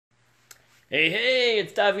Hey,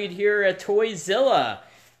 it's David here at ToyZilla.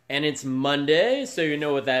 And it's Monday, so you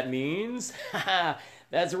know what that means.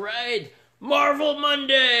 That's right, Marvel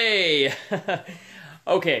Monday!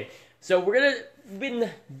 Okay, so been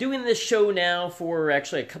doing this show now for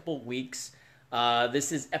actually a couple weeks.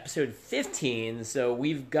 This is episode 15, so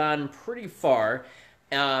we've gone pretty far.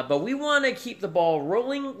 But we want to keep the ball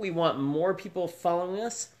rolling. We want more people following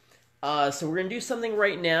us. So we're going to do something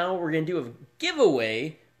right now. We're going to do a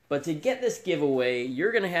giveaway. But to get this giveaway,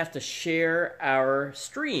 you're going to have to share our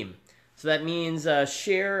stream. So that means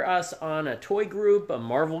share us on a toy group, a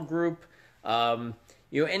Marvel group,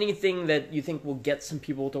 anything that you think will get some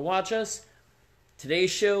people to watch us.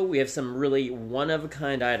 Today's show, we have some really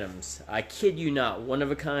one-of-a-kind items. I kid you not,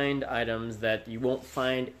 one-of-a-kind items that you won't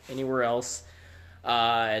find anywhere else.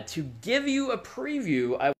 To give you a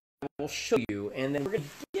preview, I will show you, and then we're going to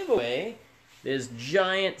give away this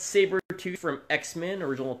giant Sabretooth from X-Men,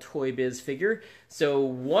 original Toy Biz figure. So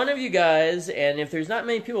one of you guys, and if there's not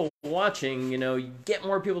many people watching, you get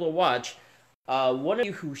more people to watch, one of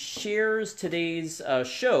you who shares today's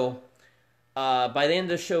show, by the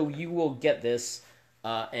end of the show, you will get this,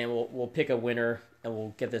 and we'll pick a winner, and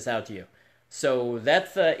we'll get this out to you. So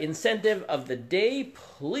that's the incentive of the day.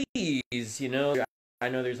 Please, I know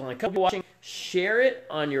there's only a couple watching. Share it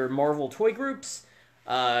on your Marvel toy groups.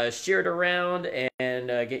 Share it around and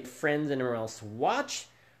get your friends and everyone else to watch.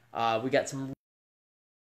 We got some.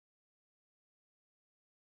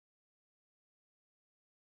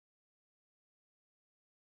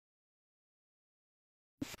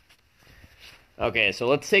 Okay, so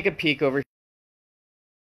let's take a peek over.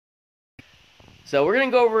 So we're going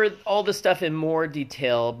to go over all this stuff in more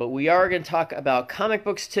detail, but we are going to talk about comic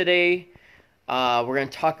books today. We're going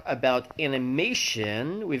to talk about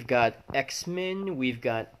animation. We've got X-Men, we've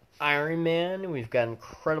got Iron Man, we've got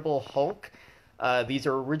Incredible Hulk. These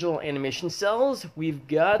are original animation cells. We've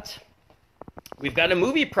got a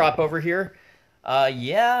movie prop over here.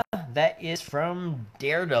 Yeah, that is from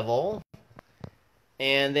Daredevil.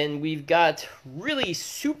 And then we've got really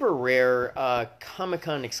super rare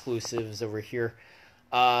Comic-Con exclusives over here.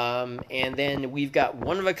 And then we've got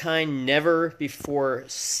one-of-a-kind,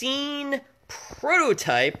 never-before-seen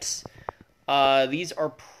prototypes. These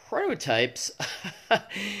are prototypes.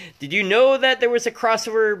 Did you know that there was a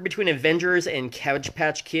crossover between Avengers and Cabbage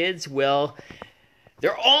Patch Kids? Well,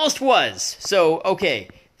 there almost was. So, okay,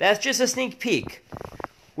 that's just a sneak peek.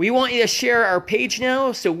 We want you to share our page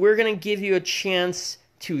now, so we're going to give you a chance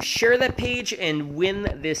to share that page and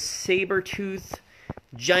win this Sabretooth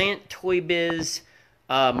giant Toy Biz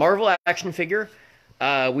Marvel action figure.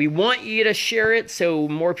 We want you to share it so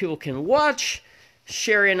more people can watch.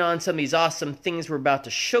 Share in on some of these awesome things we're about to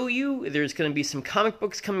show you. There's going to be some comic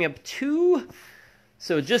books coming up too.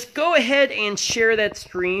 So just go ahead and share that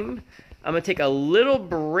stream. I'm going to take a little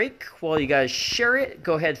break while you guys share it.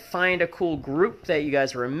 Go ahead, find a cool group that you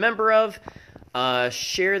guys are a member of.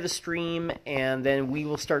 Share the stream, and then we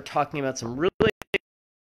will start talking about some really...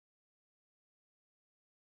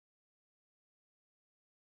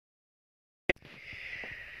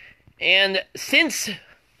 And since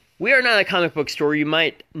we are not a comic book store, you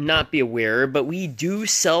might not be aware, but we do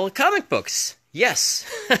sell comic books. Yes.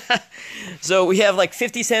 So we have like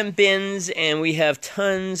 50-cent bins, and we have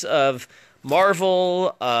tons of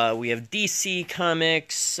Marvel. We have DC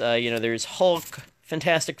comics. There's Hulk,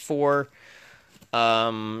 Fantastic Four,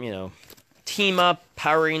 Team Up,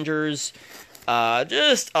 Power Rangers.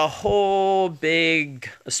 Just a whole big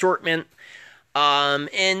assortment.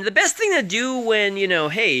 And the best thing to do when,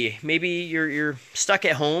 hey, maybe you're stuck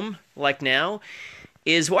at home, like now,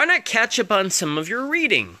 is why not catch up on some of your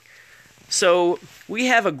reading? So, we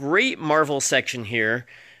have a great Marvel section here.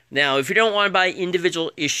 Now, if you don't want to buy individual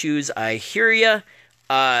issues, I hear ya.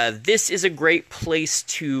 This is a great place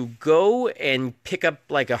to go and pick up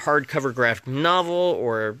like a hardcover graphic novel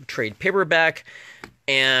or a trade paperback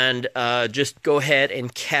and just go ahead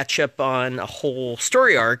and catch up on a whole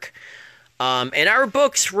story arc. And our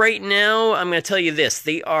books right now, I'm going to tell you this,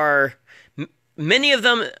 many of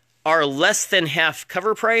them are less than half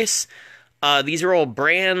cover price. These are all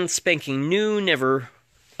brand spanking new, never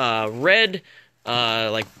read.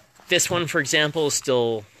 Like this one, for example, is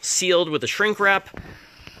still sealed with a shrink wrap.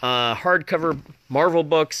 Hardcover Marvel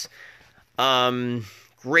books.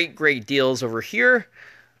 Great deals over here.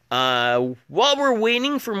 While we're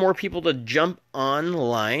waiting for more people to jump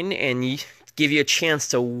online and give you a chance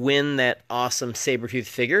to win that awesome Sabretooth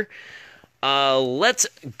figure, let's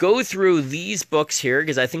go through these books here,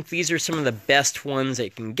 because I think these are some of the best ones that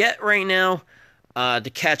you can get right now to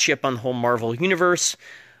catch you up on the whole Marvel universe.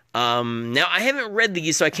 Now, I haven't read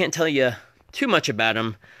these, so I can't tell you too much about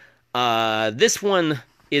them. This one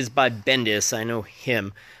is by Bendis. I know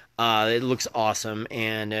him. It looks awesome.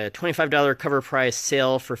 And a $25 cover price,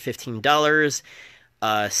 sale for $15.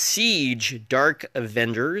 Siege Dark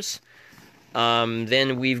Avengers.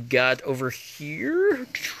 Then we've got over here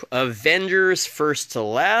Avengers First to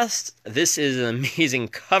Last. This is an amazing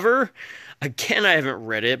cover. Again, I haven't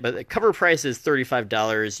read it, but the cover price is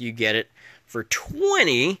 $35. You get it for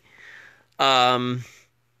 $20.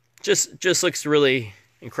 Just looks really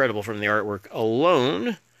incredible from the artwork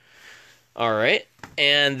alone. All right,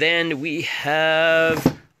 and then we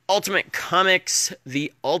have Ultimate Comics,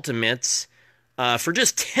 The Ultimates, for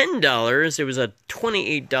just $10. It was a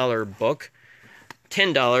 $28 book.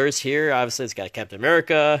 $10 here. Obviously, it's got Captain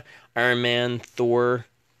America, Iron Man, Thor.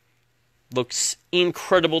 Looks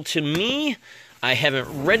incredible to me. I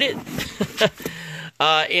haven't read it.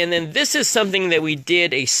 And then this is something that we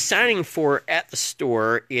did a signing for at the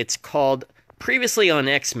store. It's called Previously on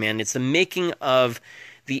X-Men. It's the making of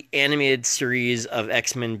the animated series of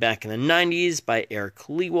X-Men back in the 90s by Eric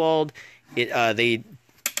Lewald.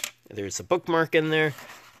 There's a bookmark in there.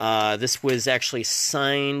 This was actually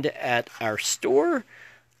signed at our store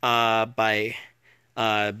by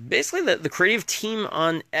basically the creative team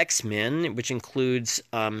on X-Men, which includes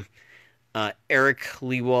Eric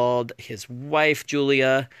Lewald, his wife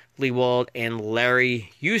Julia Lewald, and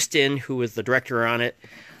Larry Houston, who was the director on it.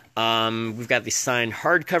 We've got these signed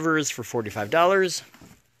hardcovers for $45.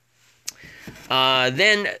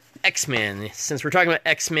 Then X-Men. Since we're talking about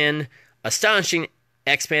X-Men, Astonishing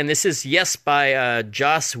X-Men. This is Yes by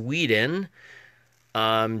Joss Whedon.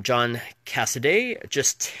 John Cassaday.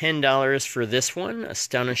 Just $10 for this one.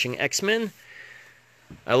 Astonishing X-Men.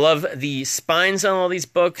 I love the spines on all these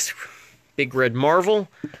books. Big red Marvel.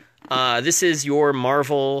 This is your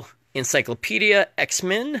Marvel Encyclopedia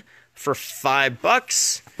X-Men for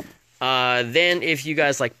 $5. Then if you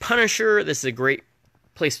guys like Punisher, this is a great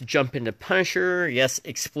place to jump into Punisher. Yes,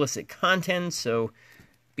 explicit content, so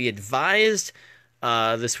be advised.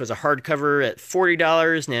 This was a hardcover at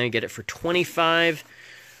 $40. Now you get it for $25.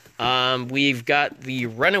 We've got the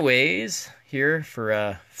Runaways here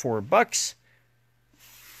for $4.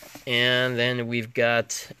 And then we've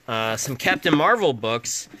got some Captain Marvel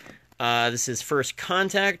books. This is First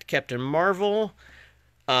Contact, Captain Marvel.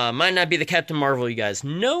 Might not be the Captain Marvel you guys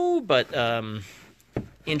know, but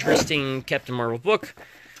interesting Captain Marvel book.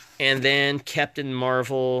 And then Captain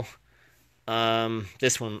Marvel,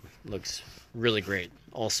 this one looks really great.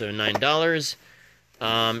 Also $9.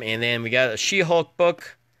 And then we got a She-Hulk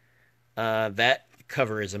book. That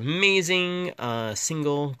cover is amazing.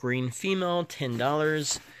 Single green female,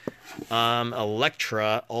 $10.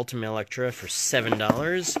 Elektra, Ultimate Elektra for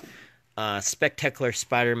 $7. Spectacular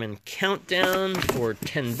Spider-Man Countdown for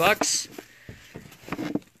 $10.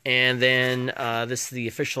 And then this is the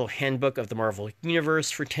official handbook of the Marvel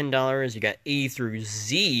Universe for $10. You got A through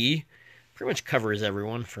Z. Pretty much covers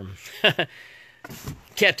everyone from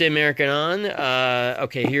Captain America on.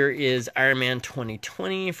 Okay, here is Iron Man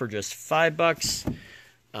 2020 for just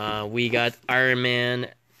 $5. We got Iron Man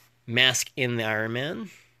Mask in the Iron Man.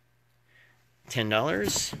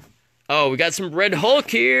 $10. Oh, we got some Red Hulk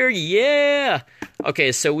here. Yeah.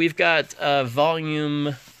 Okay, so we've got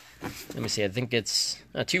volume. Let me see. I think it's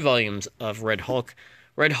 2 volumes of Red Hulk.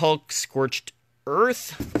 Red Hulk Scorched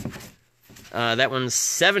Earth. That one's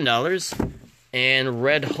 $7. And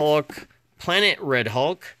Red Hulk Planet Red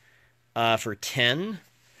Hulk for $10.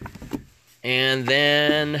 And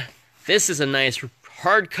then this is a nice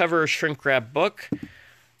hardcover shrink wrap book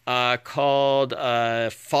called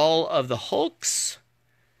Fall of the Hulks.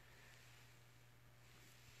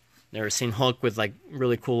 Never seen Hulk with like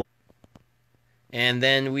really cool. And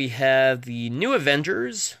then we have the New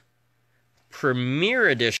Avengers Premiere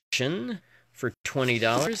Edition for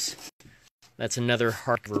 $20. That's another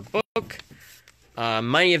hardcover book.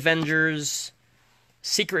 Mighty Avengers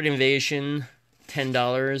Secret Invasion,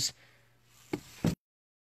 $10.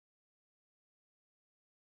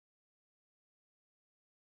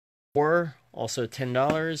 Or also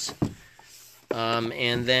 $10.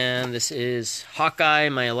 And then this is Hawkeye,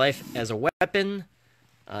 My Life as a Weapon,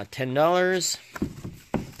 $10.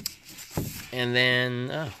 And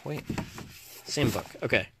then, oh, wait, same book,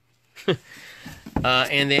 okay.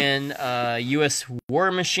 And then U.S.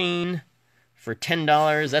 War Machine for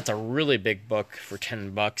 $10. That's a really big book for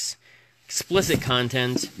 $10. Explicit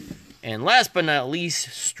content. And last but not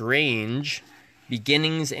least, Strange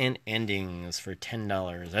Beginnings and Endings for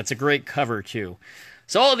 $10. That's a great cover, too.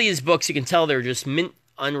 So all these books, you can tell they're just mint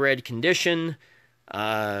unread condition.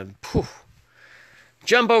 Jump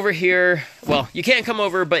over here. Well, you can't come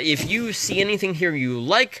over, but if you see anything here you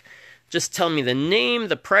like, just tell me the name,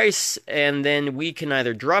 the price, and then we can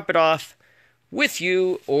either drop it off with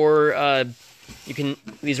you, or you can.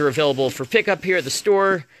 These are available for pickup here at the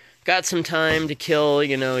store. Got some time to kill,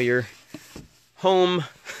 you know, your home,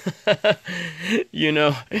 you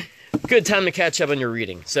know, good time to catch up on your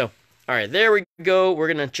reading. So, all right, there we go. We're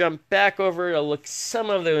gonna jump back over to look some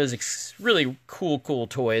of those really cool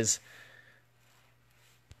toys.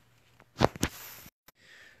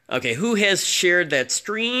 Okay, who has shared that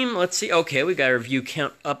stream? Let's see. Okay, we got our view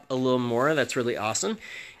count up a little more. That's really awesome.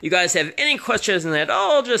 You guys have any questions on that?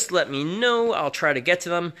 Oh, just let me know. I'll try to get to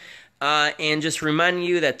them. And just reminding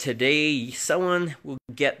you that today someone will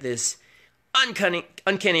get this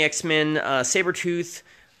Uncanny X-Men Sabretooth.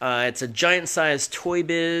 It's a giant-sized Toy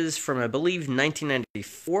Biz from, I believe,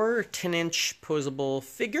 1994, 10-inch posable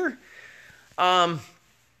figure. And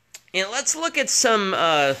let's look at some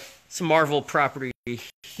Marvel property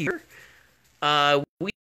here.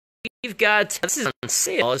 We've got, this is on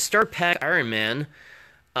sale, a Star Pack Iron Man.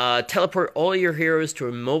 Teleport all your heroes to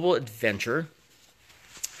a mobile adventure.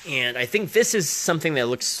 And I think this is something that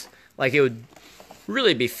looks like it would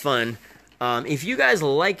really be fun. If you guys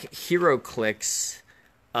like HeroClix,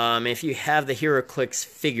 if you have the HeroClix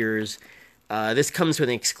figures, this comes with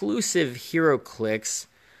an exclusive HeroClix.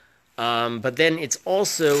 But then it's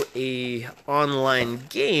also a online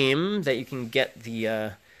game that you can get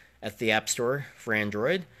at the App Store for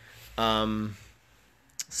Android.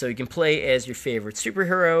 So you can play as your favorite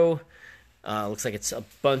superhero. Looks like it's a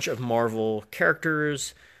bunch of Marvel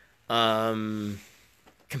characters. Compatible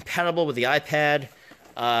with the iPad.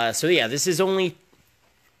 So yeah, this is only,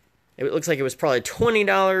 it looks like it was probably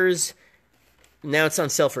 $20. Now it's on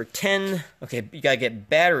sale for $10. Okay, you gotta get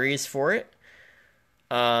batteries for it.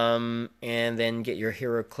 And then get your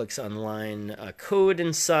HeroClix Online code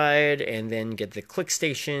inside, and then get the Click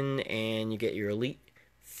Station, and you get your Elite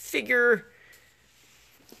figure,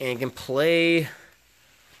 and you can play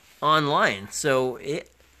online. So it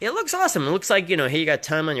looks awesome. It looks like, you know, hey, you got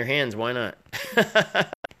time on your hands, why not?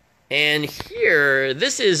 And here,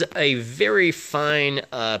 this is a very fine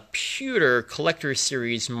pewter Collector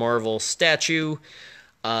Series Marvel statue.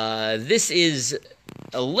 This is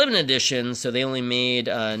a limited edition, so they only made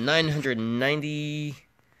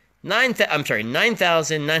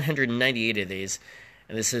 9,998 of these,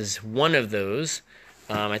 and this is one of those.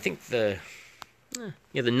 I think the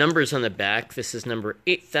numbers on the back. This is number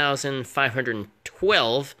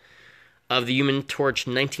 8,512 of the Human Torch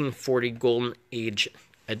 1940 Golden Age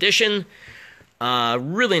edition.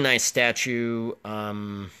 Really nice statue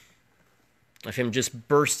of him just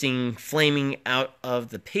flaming out of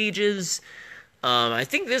the pages. I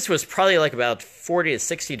think this was probably like about $40 to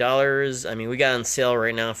 $60. I mean, we got on sale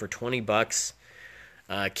right now for $20.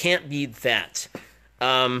 Can't beat that.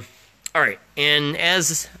 All right, and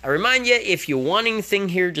as I remind you, if you want anything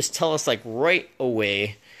here, just tell us like right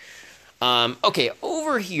away. Okay,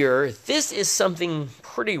 over here, this is something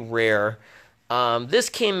pretty rare. This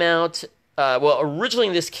came out, originally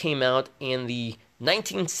this came out in the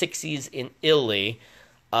 1960s in Italy.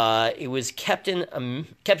 It was kept in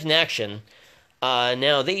action.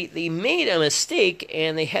 Now, they made a mistake,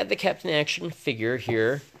 and they had the Captain Action figure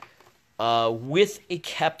here with a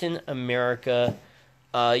Captain America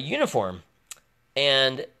uniform.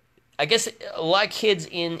 And I guess a lot of kids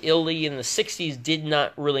in Italy in the 60s did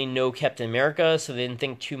not really know Captain America, so they didn't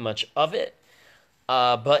think too much of it.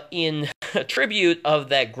 But in tribute of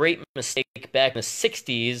that great mistake back in the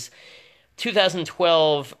 60s,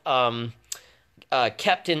 2012,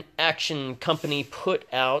 Captain Action Company put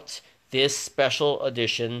out this special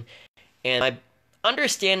edition, and my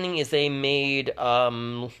understanding is they made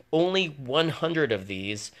only 100 of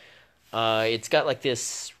these. It's got like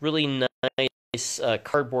this really nice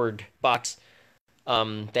cardboard box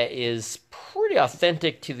that is pretty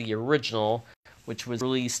authentic to the original, which was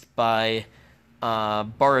released by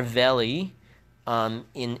Baravelli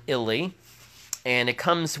in Italy, and it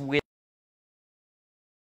comes with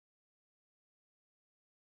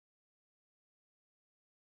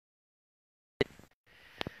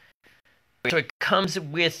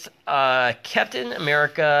Captain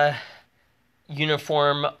America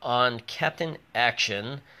uniform on Captain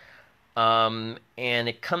Action, and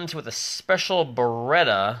it comes with a special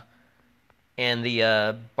Beretta and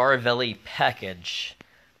the Baravelli package.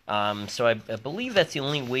 So I believe that's the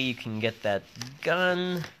only way you can get that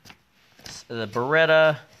gun. The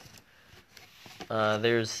Beretta.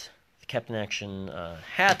 There's the Captain Action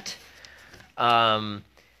hat.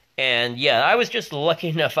 And yeah, I was just lucky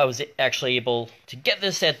enough I was actually able to get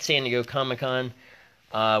this at San Diego Comic-Con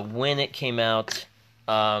when it came out.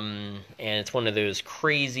 And it's one of those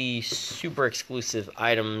crazy, super exclusive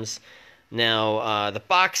items. Now, the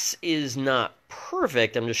box is not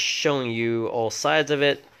perfect. I'm just showing you all sides of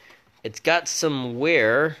it. It's got some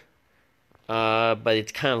wear, but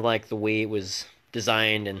it's kind of like the way it was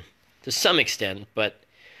designed, and to some extent. But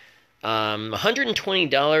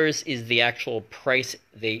 $120 is the actual price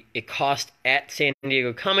it cost at San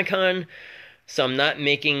Diego Comic-Con. So I'm not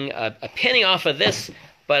making a penny off of this,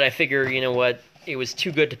 but I figure, you know what, it was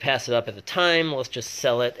too good to pass it up at the time. Let's just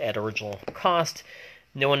sell it at original cost.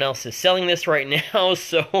 No one else is selling this right now,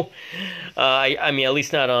 so I mean, at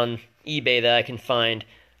least not on eBay that I can find.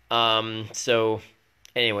 So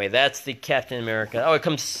anyway, that's the Captain America. Oh,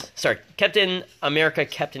 Captain America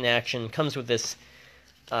Captain Action comes with this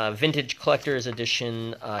vintage collector's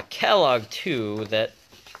edition catalog too, that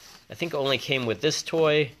I think only came with this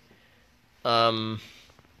toy.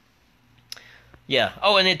 Yeah.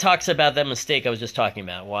 Oh, and it talks about that mistake I was just talking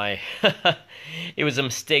about. Why it was a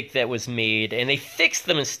mistake that was made, and they fixed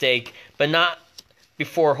the mistake, but not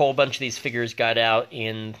before a whole bunch of these figures got out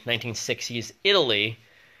in 1960s Italy.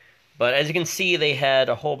 But as you can see, they had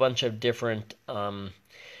a whole bunch of different,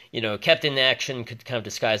 you know, Captain Action could kind of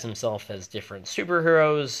disguise himself as different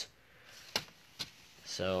superheroes.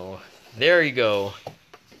 So there you go.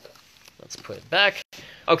 Let's put it back.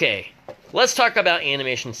 Okay, let's talk about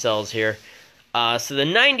animation cells here. So the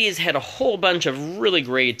 90s had a whole bunch of really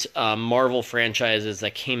great Marvel franchises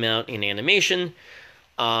that came out in animation.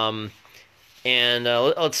 Let's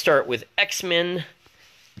start with X-Men.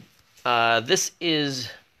 This is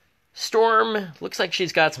Storm. Looks like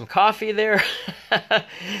she's got some coffee there. Having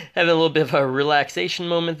a little bit of a relaxation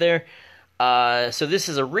moment there. So this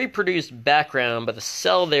is a reproduced background, but the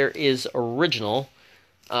cell there is original.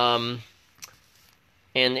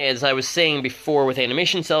 And as I was saying before with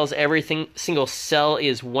animation cells, single cell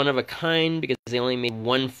is one of a kind because they only made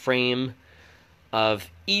one frame of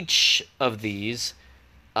each of these,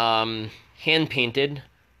 hand-painted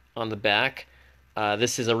on the back.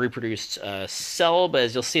 This is a reproduced cell, but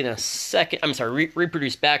as you'll see in a second, I'm sorry,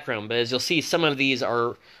 reproduced background, but as you'll see, some of these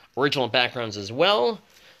are original backgrounds as well,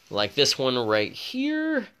 like this one right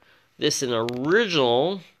here. This is an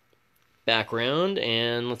original background,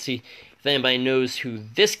 and let's see if anybody knows who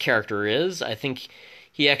this character is. I think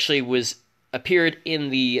he actually appeared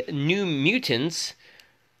in the New Mutants,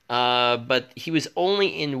 but he was only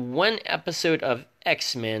in one episode of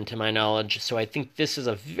X-Men, to my knowledge, so I think this is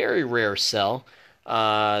a very rare cell.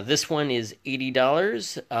 This one is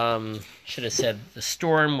 $80. Should have said the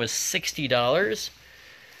Storm was $60.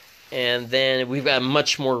 And then we've got a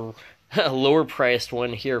much more lower priced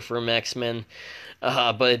one here from X-Men,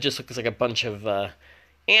 but it just looks like a bunch of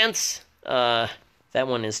ants. That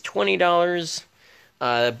one is $20.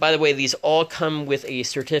 By the way, these all come with a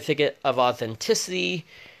certificate of authenticity,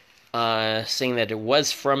 saying that it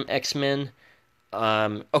was from X-Men.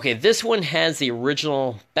 Okay, this one has the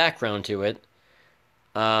original background to it.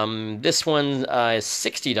 This one is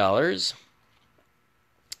 $60.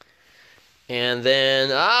 And then,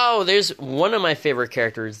 oh, there's one of my favorite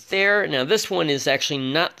characters there. Now, this one is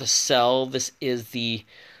actually not the cell. This is the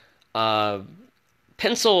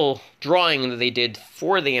pencil drawing that they did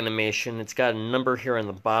for the animation. It's got a number here on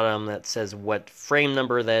the bottom that says what frame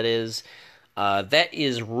number that is. That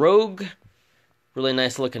is Rogue. Really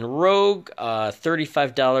nice looking Rogue.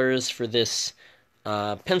 $35 for this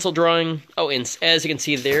pencil drawing. Oh, and as you can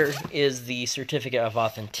see, there is the certificate of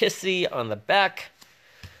authenticity on the back,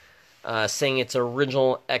 saying it's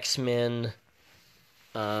original X-Men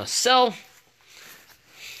cell.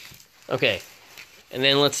 Okay, and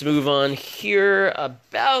then let's move on here.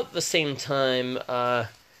 About the same time,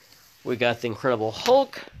 we got the Incredible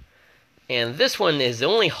Hulk, and this one is the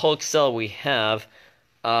only Hulk cell we have,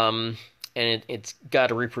 and it's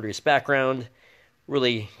got a reproduced background.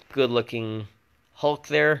 Really good looking Hulk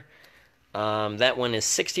there. That one is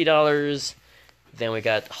 $60. Then we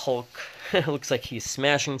got Hulk. Looks like he's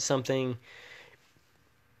smashing something,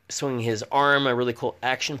 swinging his arm, a really cool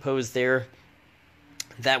action pose there.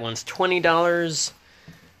 That one's $20.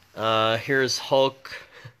 Here's Hulk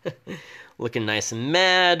looking nice and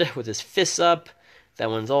mad with his fists up. That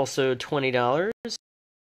one's also $20.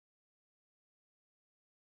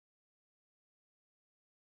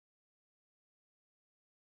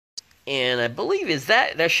 And I believe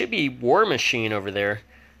that should be War Machine over there.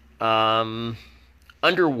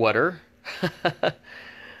 Underwater.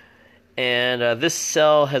 And this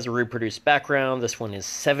cell has a reproduced background. This one is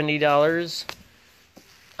 $70.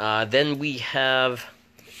 Then we have,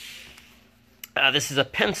 this is a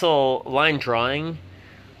pencil line drawing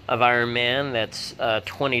of Iron Man. That's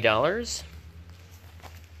 $20.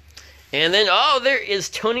 And then, oh, there is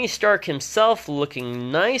Tony Stark himself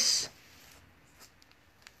looking nice.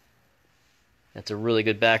 That's a really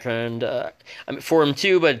good background for him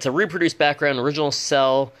too, but it's a reproduced background, original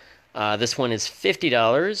cell. This one is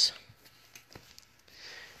 $50.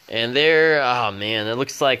 And there, oh man, it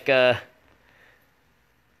looks like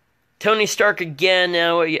Tony Stark again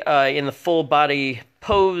now in the full body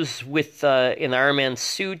pose with in the Iron Man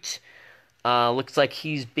suit. Looks like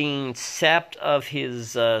he's being sapped of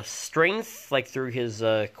his strength, like through his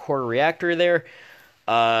core reactor there.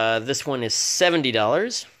 This one is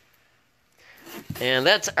 $70. And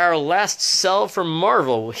that's our last sell from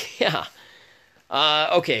Marvel. Yeah.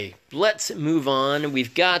 Okay, let's move on.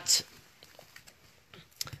 We've got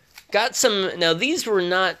some... Now, these were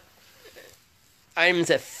not items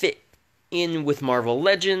that fit in with Marvel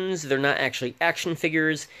Legends. They're not actually action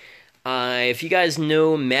figures. If you guys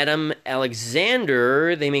know Madame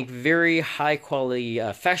Alexander, they make very high-quality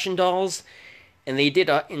fashion dolls. And they did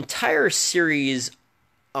an entire series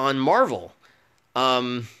on Marvel.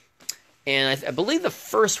 And I believe the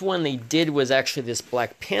first one they did was actually this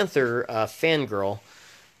Black Panther fangirl.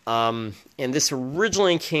 And this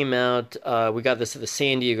originally came out, we got this at the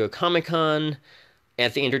San Diego Comic-Con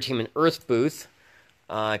at the Entertainment Earth booth.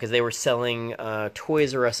 Because they were selling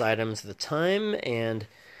Toys R Us items at the time. And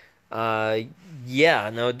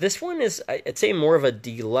yeah, no, this one is, I'd say, more of a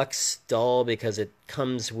deluxe doll because it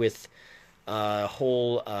comes with a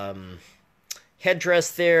whole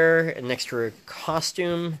headdress there, an extra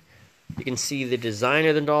costume. You can see the design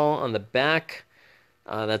of the doll on the back.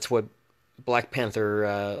 That's what Black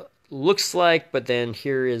Panther looks like, but then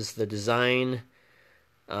here is the design,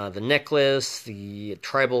 the necklace, the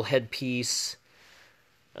tribal headpiece,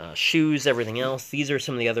 shoes, everything else. These are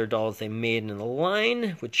some of the other dolls they made in the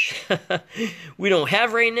line, which we don't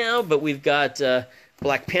have right now, but we've got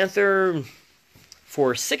Black Panther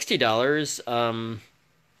for $60,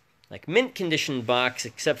 like mint condition box,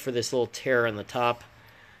 except for this little tear on the top.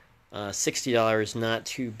 $60, not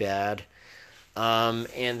too bad.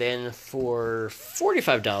 And then for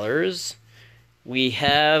 $45, we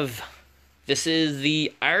have, this is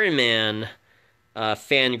the Iron Man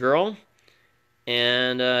fangirl.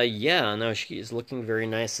 And yeah, no, she is looking very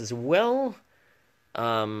nice as well.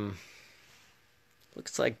 Looks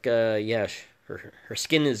like, yeah, her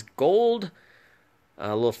skin is gold.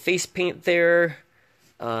 A little face paint there.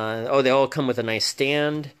 Oh, they all come with a nice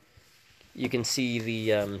stand. You can see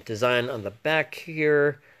the design on the back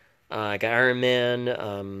here. Got Iron Man,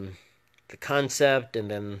 the concept, and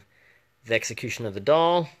then the execution of the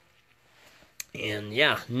doll. And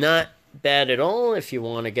yeah, not bad at all if you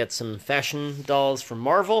want to get some fashion dolls from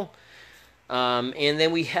Marvel. And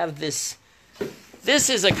then we have this. This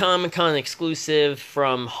is a Comic-Con exclusive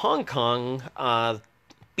from Hong Kong,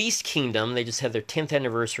 Beast Kingdom. They just had their 10th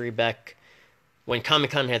anniversary back when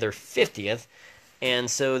Comic-Con had their 50th.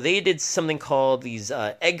 And so they did something called these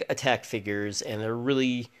egg attack figures, and they're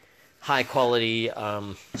really high quality,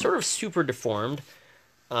 sort of super deformed.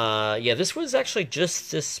 Yeah, this was actually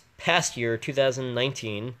just this past year,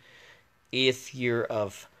 2019, 8th year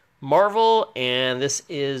of Marvel, and this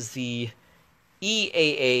is the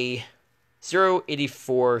EAA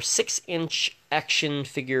 084 6-inch action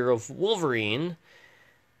figure of Wolverine,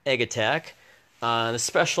 Egg Attack. The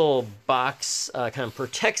special box kind of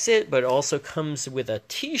protects it, but also comes with a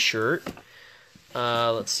t-shirt.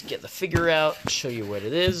 Let's get the figure out, show you what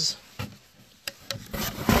it is.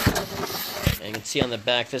 And you can see on the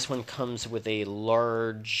back, this one comes with a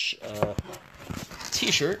large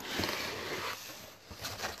t-shirt.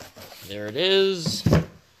 There it is.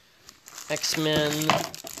 X-Men.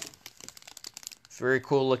 Very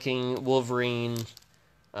cool looking Wolverine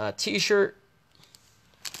t-shirt.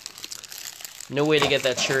 No way to get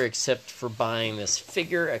that shirt except for buying this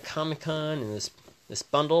figure at Comic-Con and this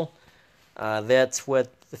bundle. That's what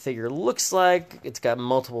the figure looks like. It's got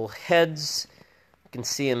multiple heads. You can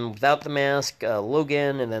see him without the mask,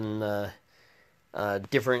 Logan, and then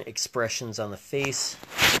different expressions on the face.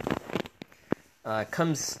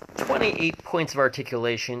 Comes 28 points of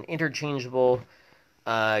articulation, interchangeable,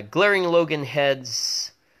 glaring Logan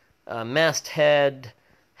heads, masked head,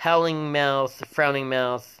 howling mouth, frowning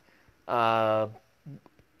mouth.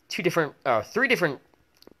 Three different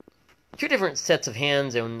sets of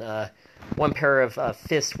hands and one pair of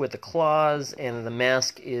fists with the claws, and the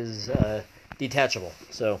mask is detachable.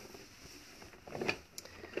 So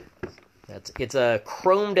it's a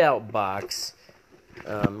chromed out box.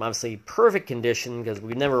 Obviously perfect condition because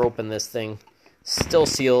we never opened this thing. Still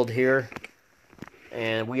sealed here,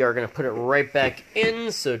 and we are going to put it right back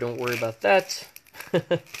in, so don't worry about that.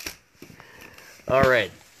 All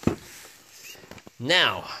right.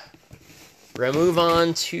 Now, we're going to move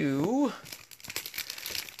on to,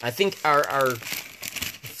 I think, our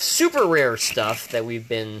super rare stuff that we've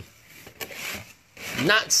been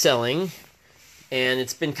not selling, and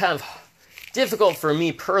it's been kind of difficult for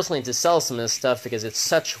me personally to sell some of this stuff because it's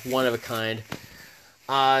such one of a kind.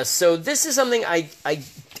 So this is something I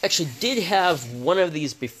actually did have one of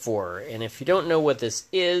these before, and if you don't know what this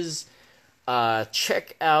is,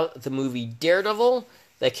 check out the movie Daredevil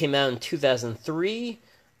that came out in 2003,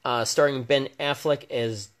 starring Ben Affleck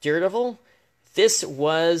as Daredevil. This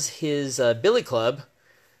was his billy club,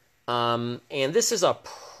 and this is a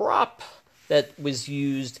prop that was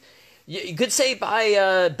used, you could say,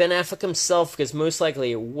 by Ben Affleck himself, because most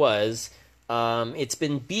likely it was. It's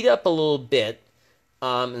been beat up a little bit,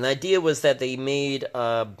 and the idea was that they made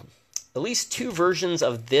at least two versions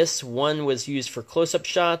of this. One was used for close-up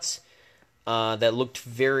shots that looked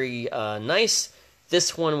very nice.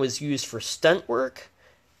 This one was used for stunt work,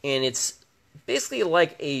 and it's basically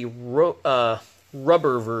like a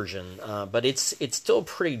rubber version, but it's still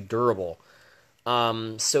pretty durable.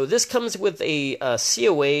 So this comes with a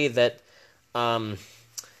COA that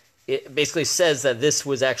it basically says that this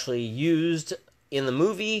was actually used in the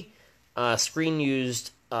movie, screen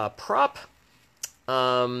used prop,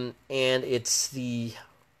 and it's the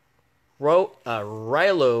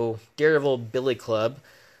Rilo Daredevil Billy Club,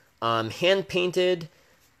 hand painted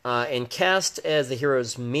and cast as the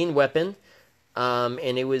hero's main weapon,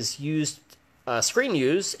 and it was used, screen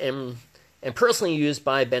used, and personally used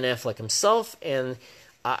by Ben Affleck himself. And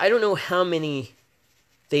I don't know how many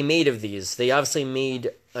they made of these. They obviously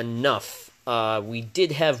made enough. We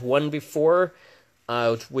did have one before,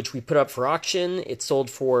 which we put up for auction. It sold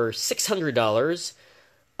for $600,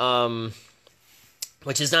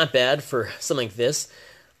 which is not bad for something like this.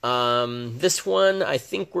 This one, I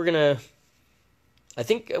think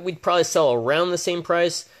we'd probably sell around the same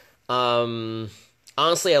price.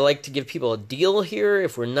 Honestly, I like to give people a deal here.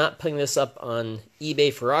 If we're not putting this up on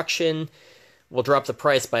eBay for auction, we'll drop the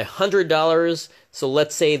price by $100. So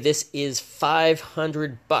let's say this is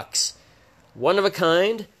 $500. One of a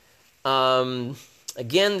kind.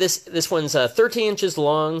 Again, this one's 13 inches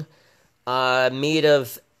long, made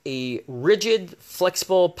of a rigid,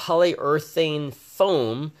 flexible polyurethane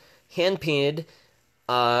foam, hand painted.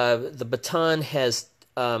 The baton has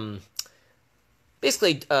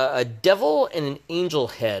basically a devil and an angel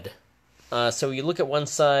head. So you look at one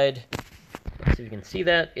side, let's see if you can see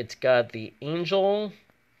that. It's got the angel,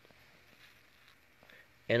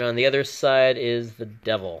 and on the other side is the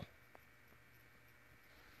devil.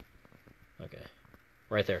 Okay,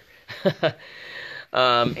 right there.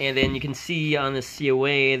 And then you can see on the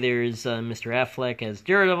COA, there's Mr. Affleck as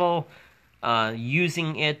Daredevil,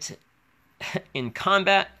 using it in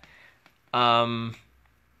combat.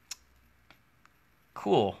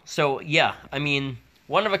 Cool. So, yeah, I mean,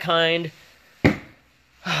 one of a kind.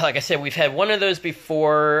 Like I said, we've had one of those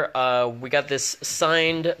before. We got this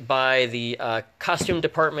signed by the costume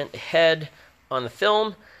department head on the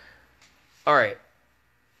film. All right.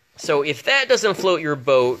 So if that doesn't float your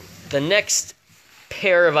boat, the next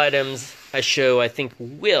pair of items I show, I think,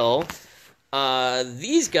 will.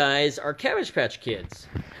 These guys are Cabbage Patch Kids.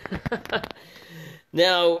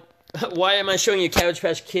 Now, why am I showing you Cabbage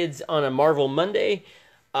Patch Kids on a Marvel Monday?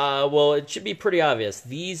 Well, it should be pretty obvious.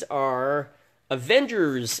 These are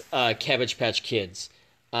Avengers Cabbage Patch Kids.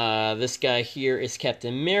 This guy here is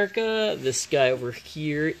Captain America. This guy over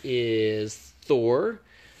here is Thor.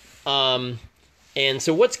 And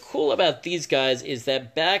so what's cool about these guys is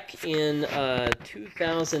that back in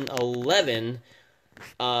 2011,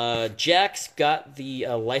 Jax got the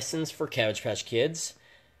license for Cabbage Patch Kids.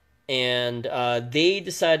 And they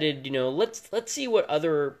decided, let's see what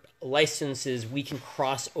other licenses we can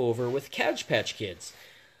cross over with Cabbage Patch Kids.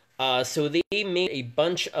 So they made a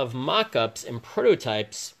bunch of mock-ups and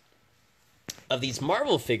prototypes of these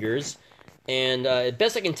Marvel figures. And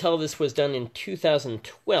best I can tell, this was done in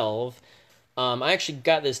 2012. I actually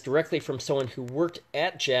got this directly from someone who worked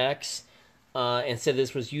at Jax and said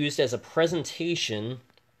this was used as a presentation.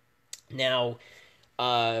 Now,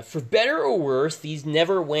 for better or worse, these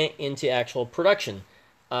never went into actual production.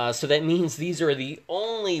 So that means these are the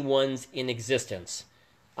only ones in existence,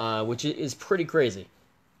 which is pretty crazy.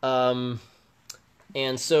 And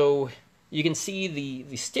so you can see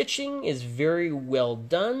the stitching is very well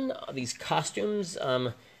done. These costumes,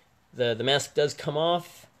 the mask does come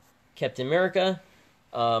off. Captain America,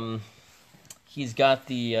 he's got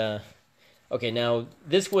the... okay, now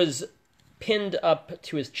this was pinned up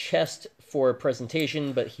to his chest for a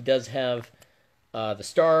presentation, but he does have the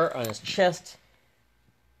star on his chest.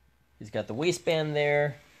 He's got the waistband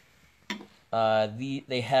there.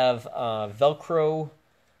 They have Velcro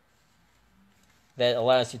that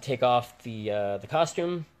allows you to take off the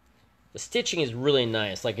costume. The stitching is really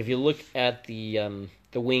nice. Like if you look at the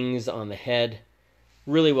wings on the head,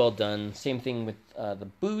 really well done. Same thing with the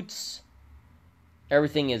boots.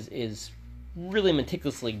 Everything is really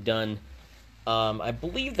meticulously done. I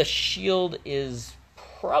believe the shield is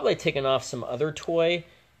probably taken off some other toy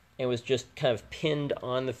and was just kind of pinned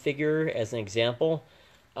on the figure as an example.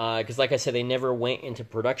 Because like I said, they never went into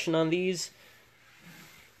production on these.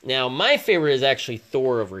 Now, my favorite is actually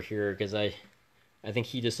Thor over here, because I think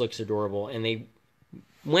he just looks adorable. And they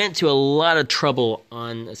went to a lot of trouble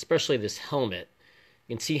on especially this helmet.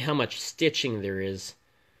 You can see how much stitching there is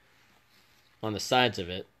on the sides of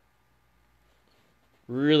it.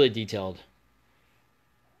 Really detailed.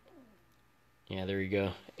 Yeah, there you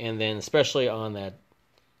go. And then especially on that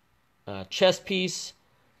chest piece.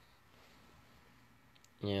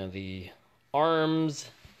 You know, the arms,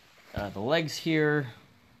 the legs here.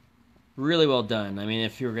 Really well done. I mean,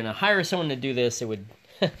 if you were going to hire someone to do this, it would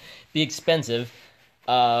be expensive.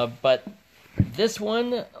 But this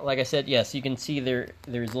one, like I said, yes, you can see there's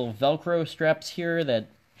little Velcro straps here that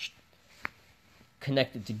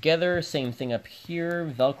connected together. Same thing up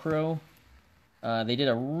here, Velcro. They did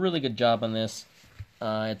a really good job on this.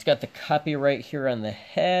 It's got the copyright here on the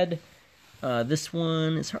head. This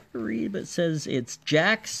one is hard to read, but it says it's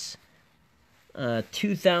Jax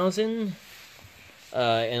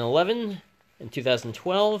 2011 and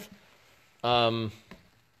 2012.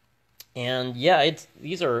 And yeah,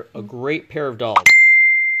 these are a great pair of dolls.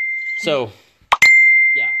 So,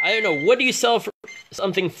 yeah, I don't know. What do you sell for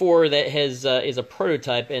something for that has is a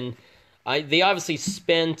prototype? And they obviously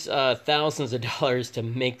spent thousands of dollars to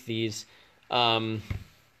make these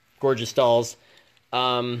gorgeous dolls.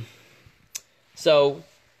 So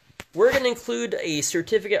we're going to include a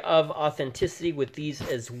certificate of authenticity with these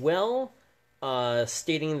as well,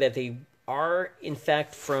 stating that they are in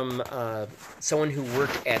fact from someone who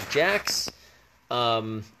worked at Jax,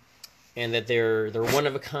 and that they're one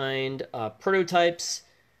of a kind prototypes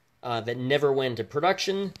that never went into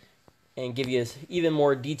production, and give you even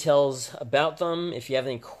more details about them. If you have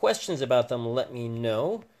any questions about them, let me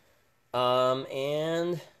know.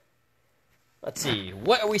 And let's see,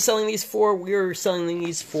 what are we selling these for? We're selling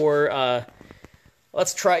these for,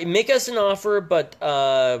 let's try, make us an offer, but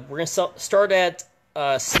we're going to start at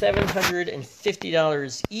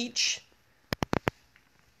 $750 each.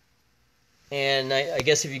 And I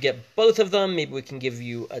guess if you get both of them, maybe we can give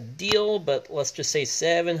you a deal, but let's just say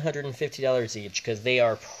 $750 each, because they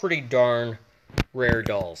are pretty darn rare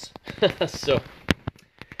dolls. So,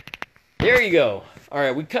 there you go.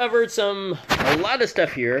 Alright, we covered a lot of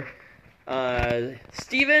stuff here.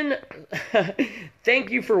 Steven,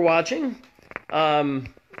 thank you for watching. I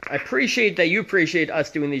appreciate that you appreciate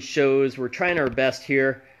us doing these shows. We're trying our best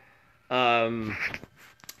here. We have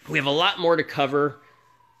a lot more to cover.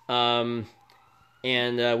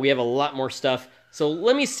 And we have a lot more stuff. So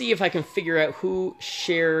let me see if I can figure out who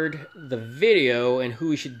shared the video and who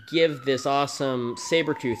we should give this awesome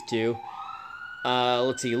saber tooth to.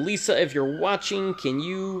 Let's see, Lisa, if you're watching, can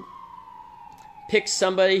you pick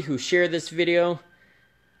somebody who shared this video?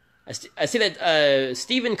 I see that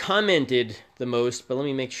Steven commented the most, but let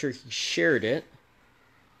me make sure he shared it.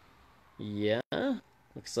 Yeah,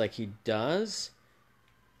 looks like he does.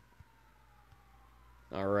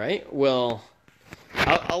 All right, well,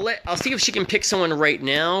 I'll see if she can pick someone right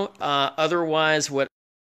now. Otherwise, what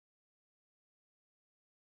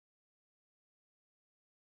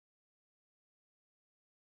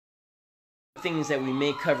things that we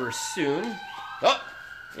may cover soon. Oh,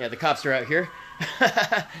 yeah, the cops are out here.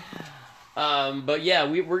 But yeah,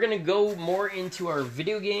 we're gonna go more into our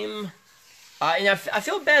video game. And I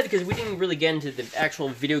feel bad because we didn't really get into the actual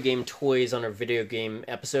video game toys on our video game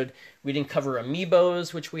episode. We didn't cover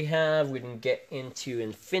Amiibos, which we have. We didn't get into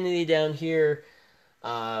Infinity down here.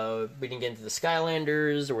 We didn't get into the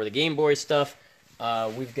Skylanders or the Game Boy stuff.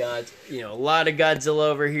 We've got, a lot of Godzilla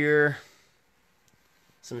over here.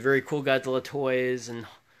 Some very cool Godzilla toys and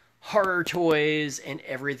horror toys and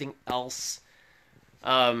everything else.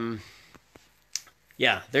 Yeah,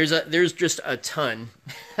 there's just a ton.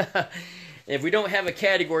 If we don't have a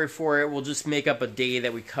category for it, we'll just make up a day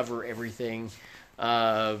that we cover everything.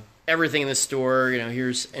 Everything in the store.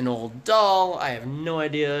 Here's an old doll. I have no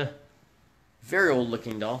idea. Very old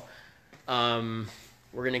looking doll. We're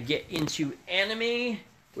going to get into anime.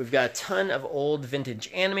 We've got a ton of old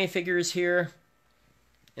vintage anime figures here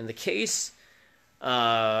in the case.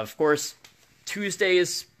 Of course, Tuesday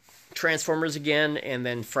is Transformers again, and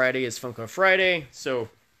then Friday is Funko Friday. So,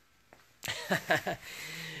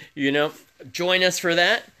 join us for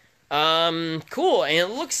that. Cool. And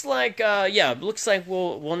it looks like, yeah, it looks like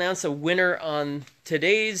we'll announce a winner on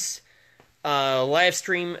today's live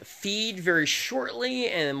stream feed very shortly,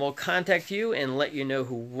 and we'll contact you and let you know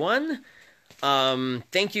who won.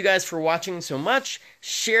 Thank you guys for watching so much.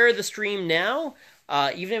 Share the stream now.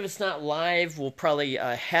 Even if it's not live, we'll probably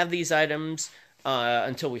have these items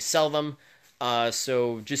until we sell them.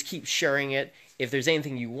 So just keep sharing it. If there's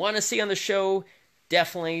anything you want to see on the show,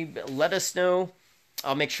 definitely let us know.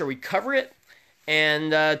 I'll make sure we cover it.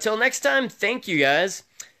 And till next time, thank you guys.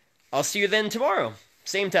 I'll see you then tomorrow.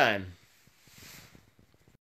 Same time.